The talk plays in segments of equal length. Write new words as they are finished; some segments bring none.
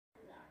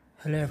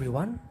Hello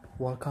everyone,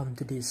 welcome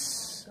to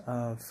this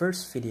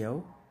first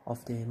video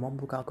of the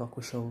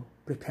Monbukagakusho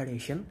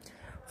preparation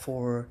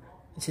for,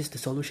 this is the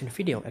solution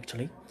video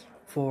actually,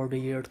 for the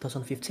year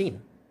 2015.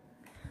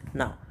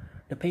 Now,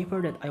 the paper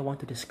that I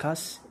want to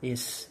discuss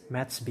is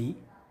Maths B,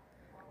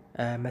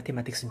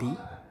 Mathematics B,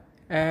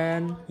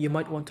 and you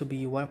might want to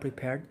be well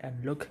prepared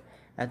and look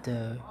at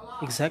the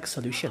exact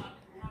solution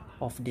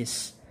of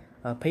this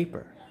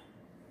paper.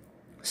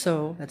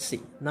 So let's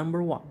see,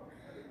 number one.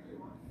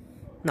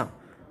 Now,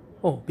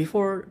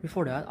 before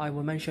that, I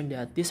will mention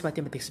that this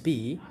Mathematics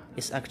B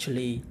is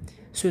actually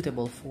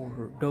suitable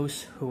for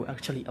those who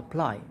actually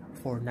apply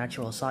for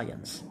natural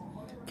science.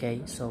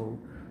 Okay, so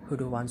who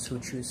the ones who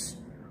choose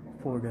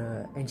for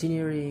the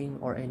engineering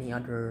or any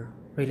other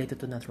related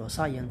to natural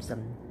science,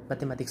 then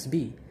Mathematics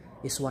B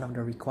is one of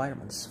the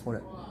requirements for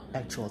the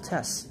actual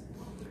test.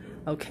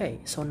 Okay,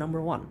 so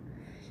number one.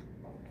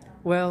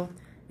 Well,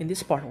 in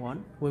this part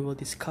 1, we will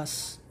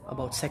discuss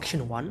about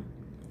section 1,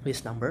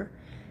 this number,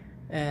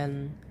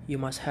 and you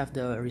must have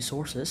the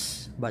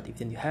resources, but if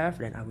you have,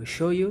 then I will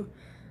show you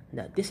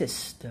that this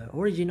is the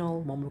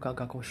original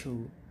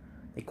Monbukagakusho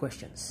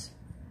equations.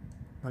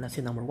 Now let's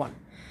see number 1.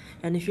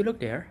 And if you look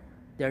there,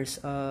 there's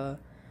a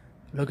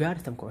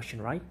logarithm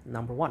question, right?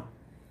 Number 1.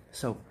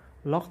 So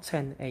log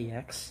 10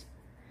 ax,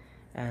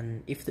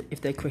 and if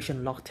the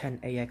equation log 10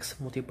 ax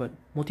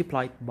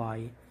multiplied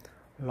by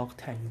log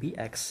 10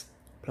 bx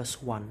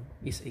plus 1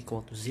 is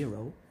equal to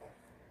 0,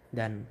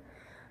 then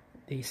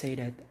they say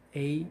that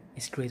a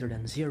is greater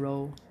than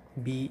 0,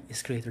 b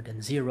is greater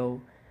than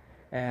 0,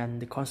 and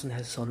the constant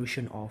has a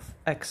solution of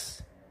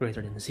x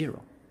greater than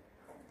 0.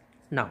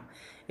 Now,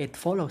 it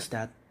follows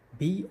that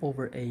b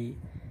over a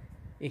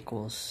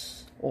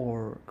equals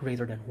or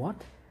greater than what?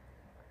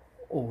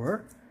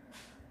 Or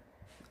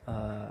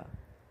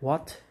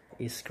what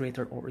is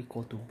greater or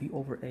equal to b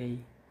over a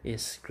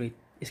is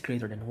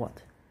greater than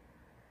what?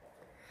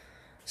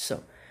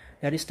 So,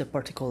 that is the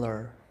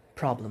particular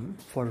problem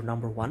for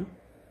number 1.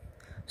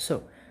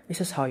 So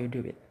this is how you do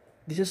it.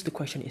 This is the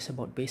question is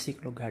about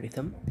basic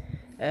logarithm,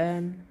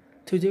 and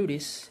to do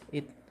this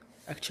it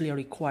actually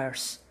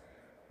requires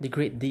the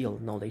great deal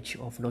knowledge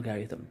of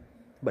logarithm,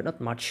 but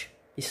not much.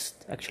 It's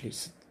actually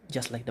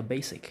just like the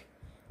basic.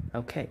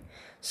 Okay,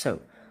 so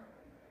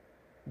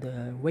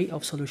the way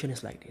of solution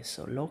is like this.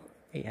 So log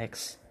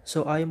ax,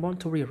 so I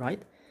want to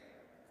rewrite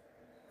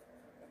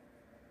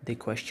the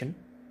question.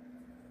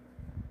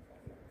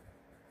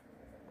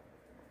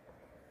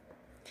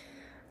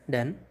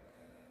 Then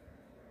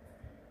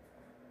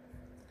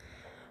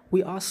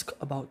we ask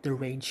about the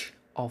range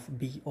of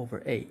b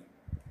over a,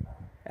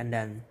 and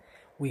then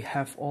we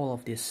have all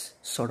of this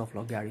sort of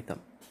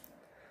logarithm.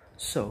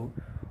 So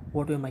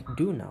what we might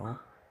do now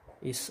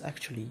is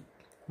actually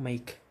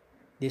make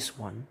this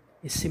one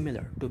is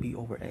similar to b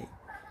over a.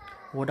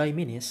 What I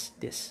mean is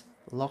this: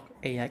 log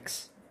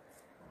ax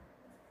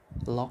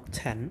log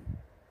 10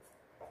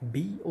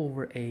 b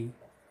over a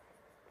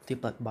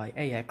multiplied by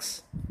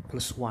ax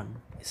plus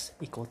 1 is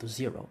equal to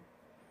 0.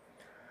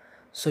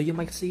 So you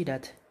might see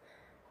that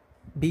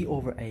b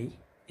over a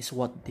is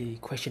what the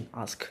question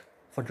asks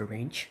for the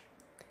range,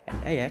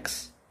 and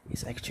ax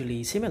is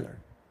actually similar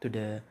to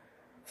the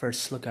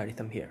first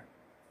logarithm here.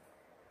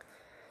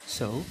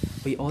 So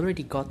we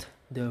already got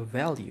the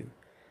value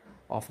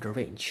of the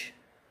range.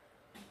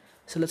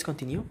 So let's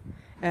continue,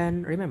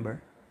 and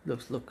remember,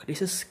 look,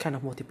 this is kind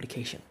of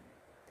multiplication.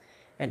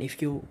 And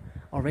if you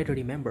already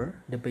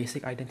remember the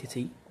basic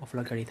identity of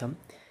logarithm,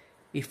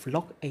 if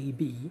log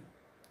AB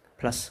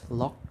plus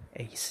log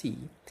AC,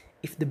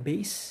 if the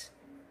base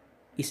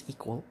is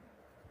equal,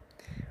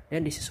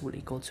 then this is will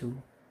equal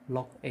to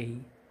log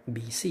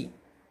ABC.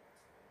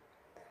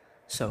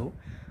 So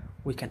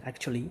we can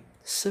actually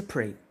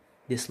separate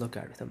this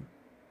logarithm,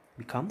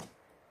 become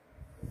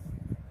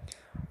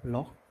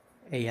log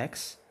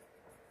AX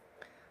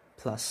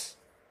plus,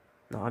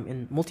 now I'm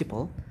in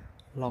multiple,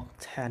 log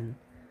 10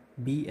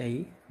 b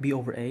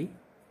over a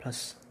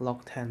plus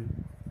log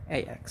 10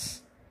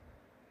 ax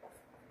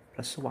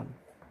plus 1.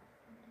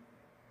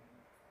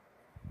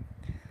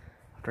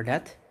 After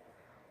that,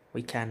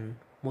 we can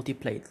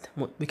multiply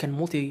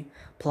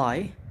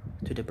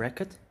to the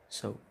bracket,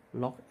 so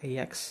log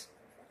ax.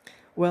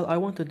 Well, I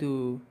want to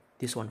do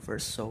this one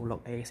first, so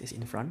log ax is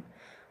in front.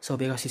 So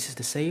because this is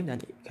the same, then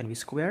it can be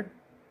squared,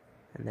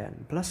 and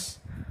then plus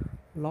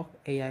log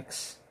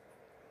ax,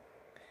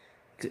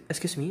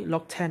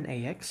 log 10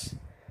 ax.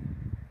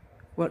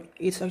 Well,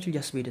 it's actually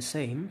just be the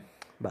same,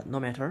 but no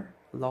matter,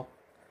 log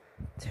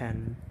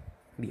 10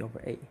 b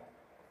over a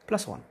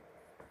plus 1.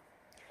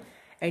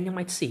 And you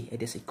might see in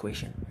this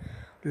equation,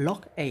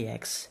 log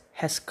ax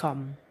has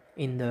come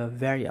in the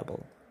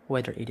variable,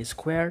 whether it is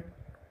squared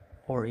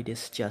or it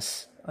is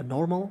just a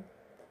normal,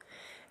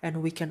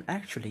 and we can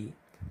actually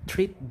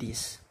treat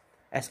this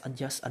as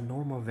just a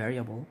normal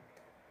variable,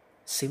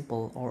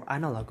 simple or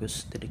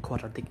analogous to the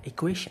quadratic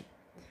equation,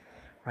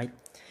 right?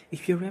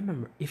 If you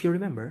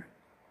remember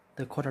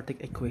the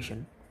quadratic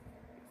equation,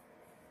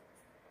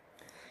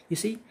 you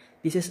see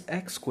this is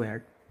x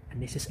squared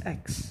and this is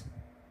x,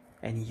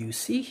 and you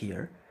see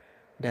here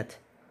that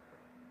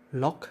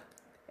log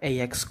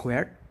ax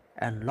squared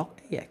and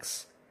log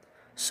ax.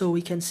 So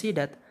we can see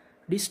that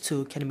these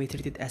two can be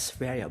treated as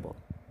variable.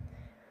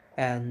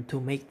 And to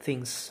make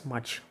things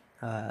much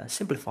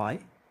simplify,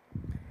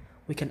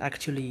 we can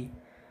actually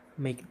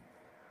make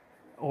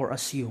or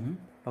assume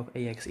log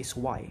ax is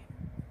y,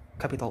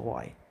 capital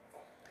Y.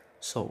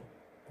 So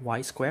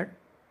y squared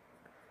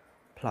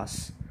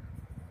plus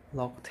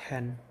log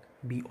 10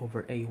 b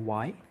over a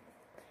y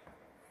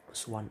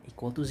plus 1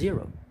 equal to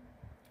 0,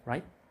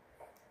 right?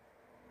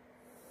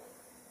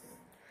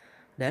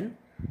 Then,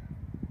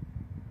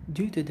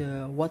 due to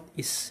the what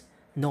is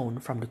known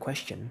from the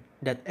question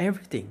that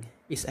everything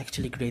is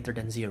actually greater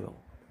than 0,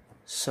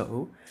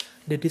 so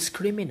the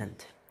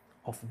discriminant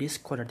of this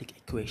quadratic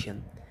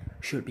equation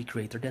should be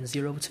greater than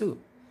 0 too.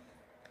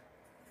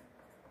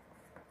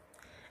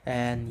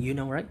 And you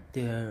know, right,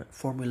 the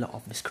formula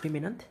of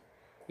discriminant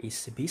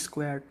is b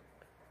squared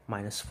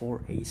minus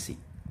 4ac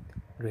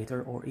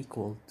greater or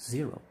equal to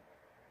 0.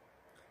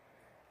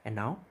 And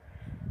now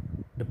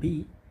the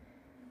b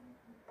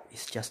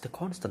is just the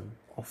constant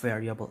of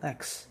variable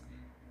x,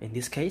 in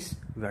this case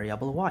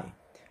variable y,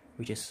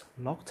 which is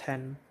log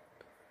 10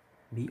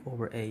 b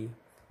over a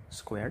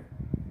squared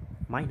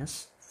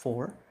minus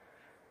 4,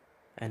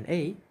 and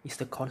a is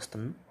the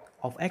constant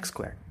of x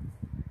squared,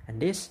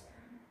 and this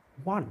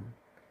 1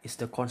 is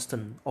the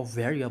constant of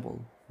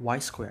variable y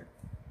squared.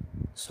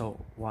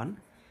 So 1,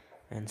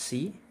 and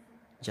c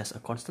just a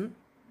constant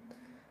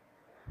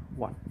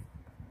 1.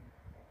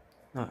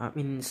 Now I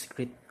mean it's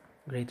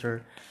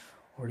greater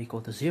or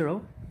equal to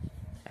 0,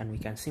 and we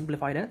can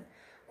simplify that,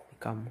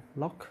 become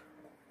log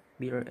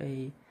b over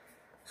a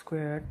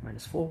squared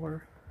minus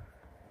 4.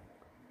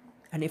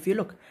 And if you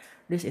look,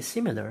 this is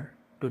similar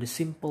to the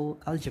simple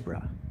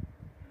algebra,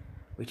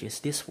 which is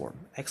this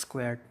form, x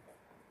squared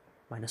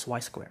minus y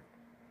squared.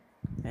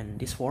 And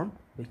this form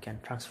we can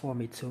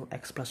transform it to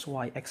x plus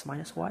y, x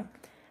minus y,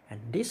 and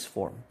this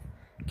form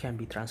can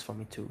be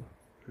transformed into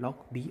log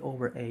b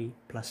over a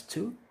plus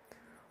 2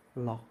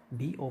 log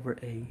b over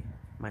a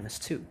minus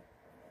 2.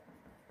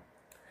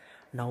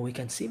 Now we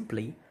can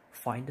simply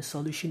find the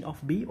solution of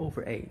b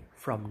over a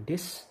from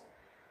this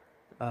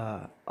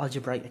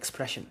algebraic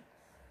expression.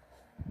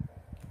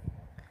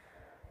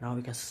 Now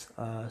we can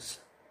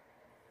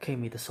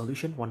came with the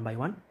solution one by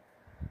one.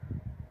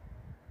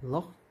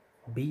 Log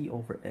b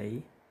over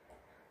a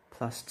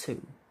plus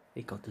 2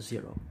 equal to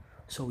 0.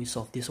 So we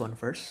solve this one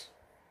first.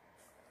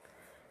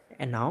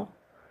 And now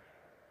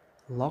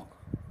log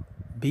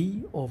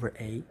b over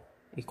a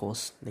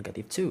equals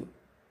negative 2.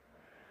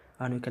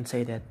 And we can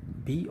say that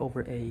b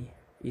over a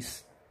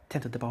is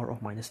 10 to the power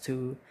of minus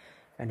 2,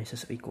 and this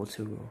is equal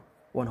to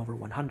 1 over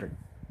 100.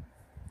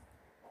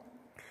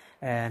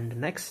 And the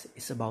next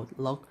is about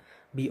log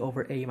b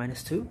over a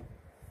minus 2.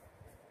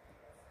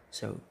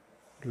 So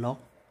log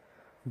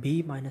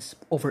b minus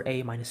over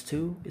a minus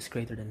 2 is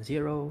greater than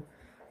 0,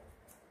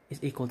 is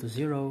equal to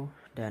 0,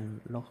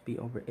 then log b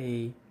over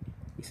a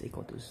is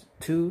equal to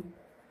 2.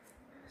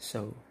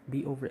 So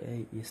b over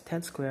a is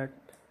 10 squared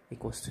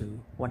equals to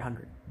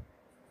 100.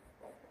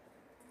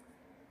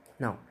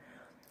 Now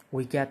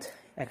we get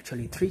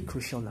actually three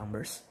crucial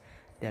numbers,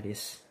 that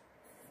is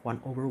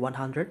 1 over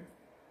 100,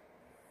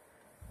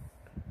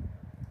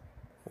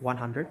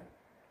 100,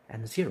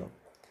 and 0.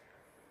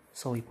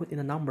 So we put in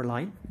the number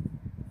line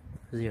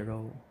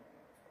 0,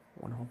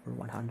 1 over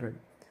 100,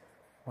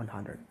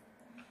 100.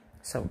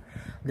 So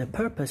the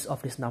purpose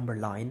of this number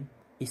line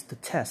is to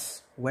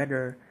test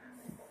whether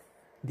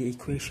the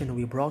equation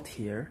we brought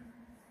here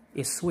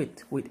is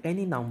sweet with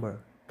any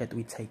number that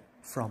we take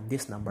from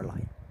this number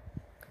line.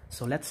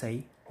 So let's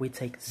say we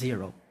take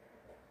 0.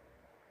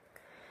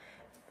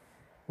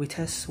 We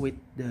test with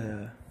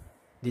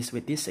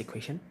this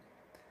equation,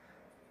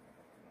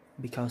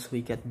 because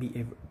we get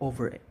b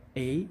over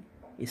a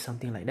is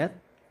something like that.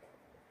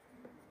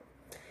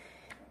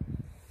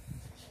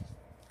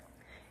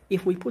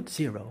 If we put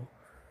 0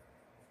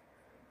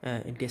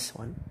 in this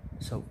one,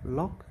 so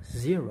log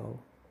 0,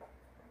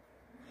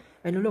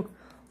 and look,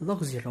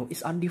 log 0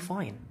 is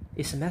undefined.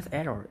 It's a math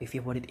error if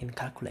you put it in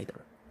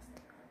calculator.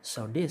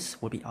 So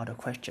this will be out of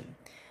question.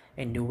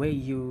 And the way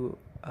you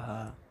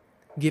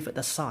give it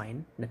a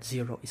sign that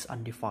 0 is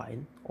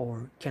undefined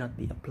or cannot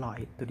be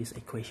applied to this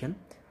equation,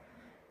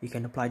 you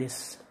can apply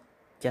this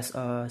just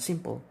a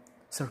simple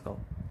circle.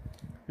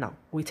 Now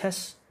we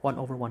test 1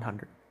 over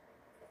 100.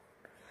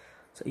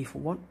 So if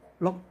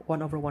log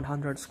 1 over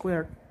 100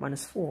 squared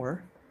minus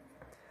 4,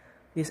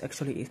 this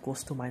actually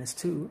equals to minus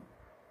 2.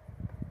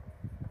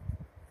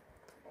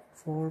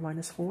 4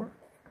 minus 4,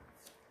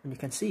 and you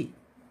can see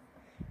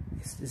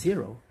it's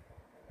 0.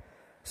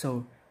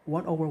 So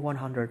 1 over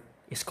 100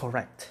 is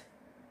correct.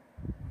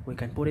 We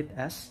can put it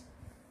as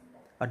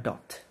a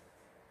dot,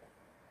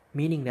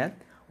 meaning that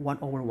 1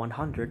 over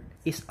 100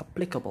 is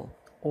applicable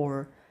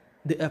or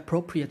the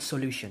appropriate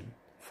solution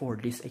for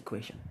this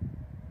equation.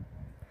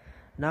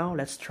 Now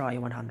let's try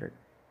 100.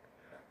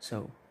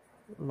 So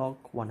log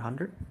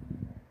 100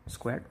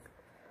 squared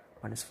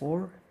minus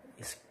 4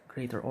 is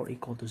greater or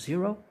equal to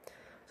 0.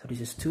 So this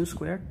is 2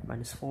 squared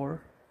minus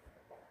 4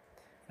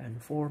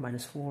 and 4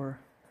 minus 4,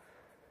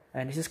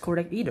 and this is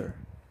correct either,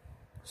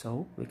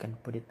 so we can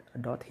put it a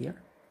dot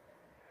here.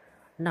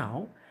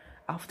 Now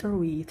after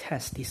we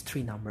test these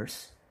three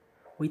numbers,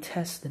 we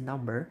test the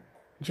number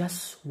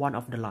just one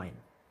of the line.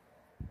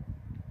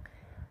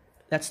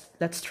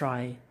 Let's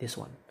try this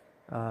one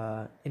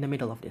in the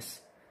middle of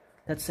this.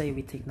 Let's say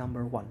we take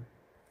number 1.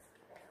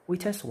 We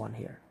test 1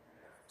 here,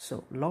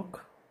 so log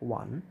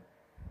 1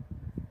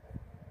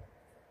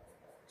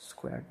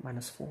 squared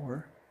minus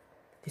 4,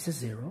 this is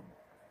 0,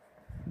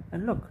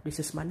 and look, this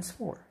is minus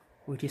 4,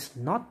 which is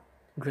not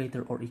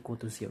greater or equal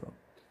to 0.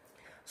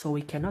 So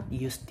we cannot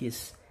use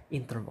this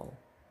interval.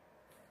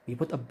 We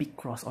put a big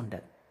cross on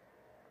that,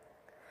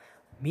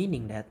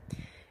 meaning that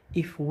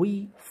if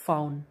we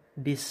found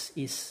this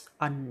is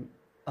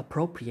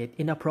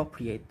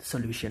inappropriate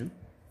solution,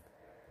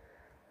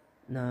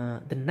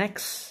 the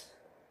next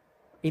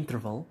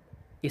interval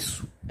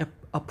is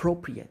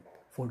appropriate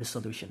for the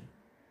solution.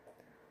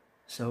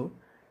 So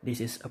this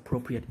is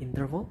appropriate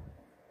interval,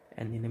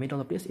 and in the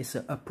middle of this is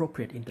an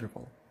appropriate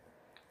interval.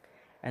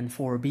 And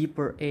for b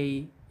per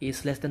a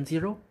is less than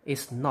 0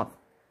 is not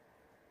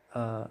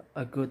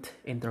a good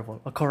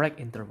interval, a correct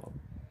interval.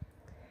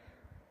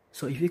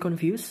 So if you're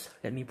confused,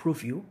 let me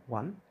prove you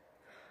one.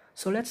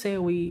 So let's say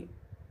we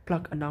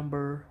plug a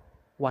number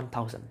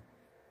 1000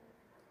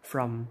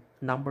 from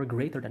number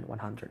greater than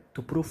 100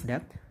 to prove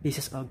that this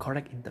is a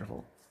correct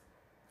interval.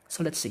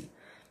 So let's see.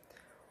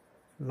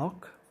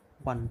 Log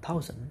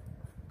 1000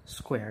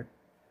 squared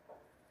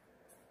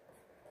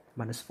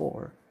minus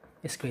 4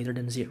 is greater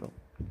than 0.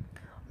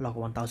 Log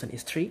 1000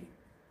 is 3.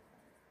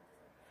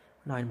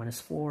 9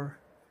 minus 4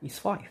 is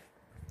 5.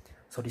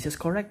 So this is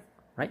correct,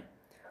 right?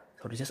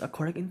 So this is a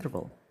correct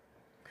interval.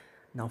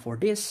 Now for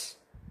this,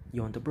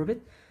 you want to prove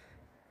it?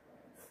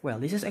 Well,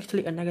 this is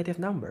actually a negative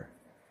number.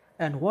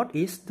 And what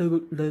is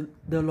the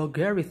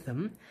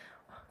logarithm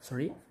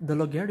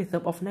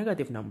of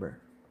negative number?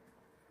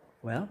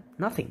 Well,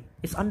 nothing.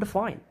 It's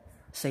undefined.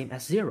 Same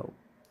as 0.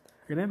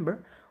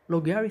 Remember,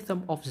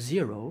 logarithm of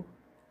 0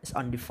 is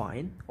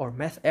undefined or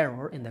math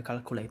error in the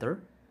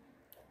calculator.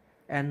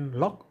 And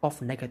log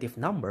of negative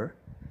number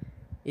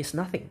is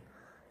nothing.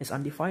 It's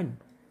undefined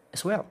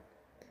as well.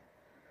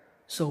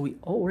 So we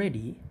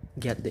already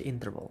get the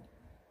interval,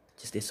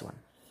 just this one.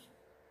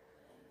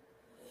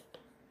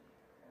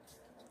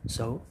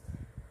 So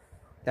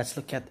let's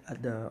look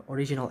at the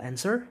original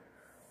answer.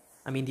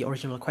 The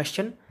original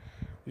question,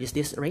 which is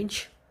this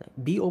range.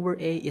 B over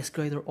A is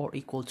greater or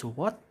equal to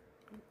what?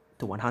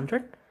 To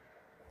 100.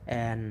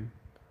 And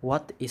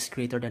what is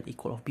greater than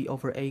equal of B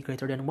over A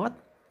greater than what?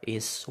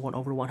 Is 1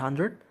 over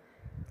 100.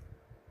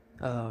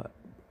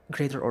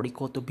 Greater or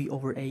equal to B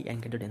over A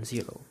and greater than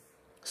 0.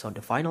 So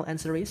the final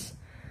answer is,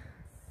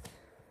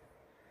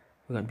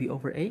 we got B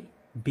over A.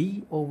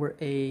 B over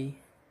A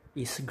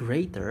is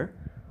greater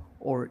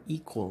or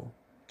equal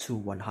to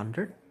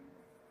 100,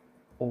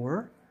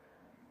 or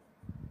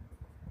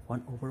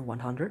 1 over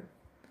 100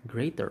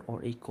 greater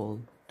or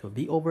equal to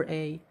B over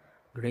A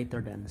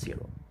greater than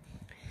 0.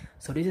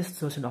 So this is the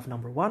solution of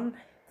number 1,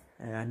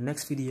 and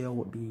next video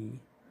would be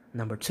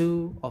number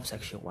 2 of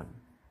section 1.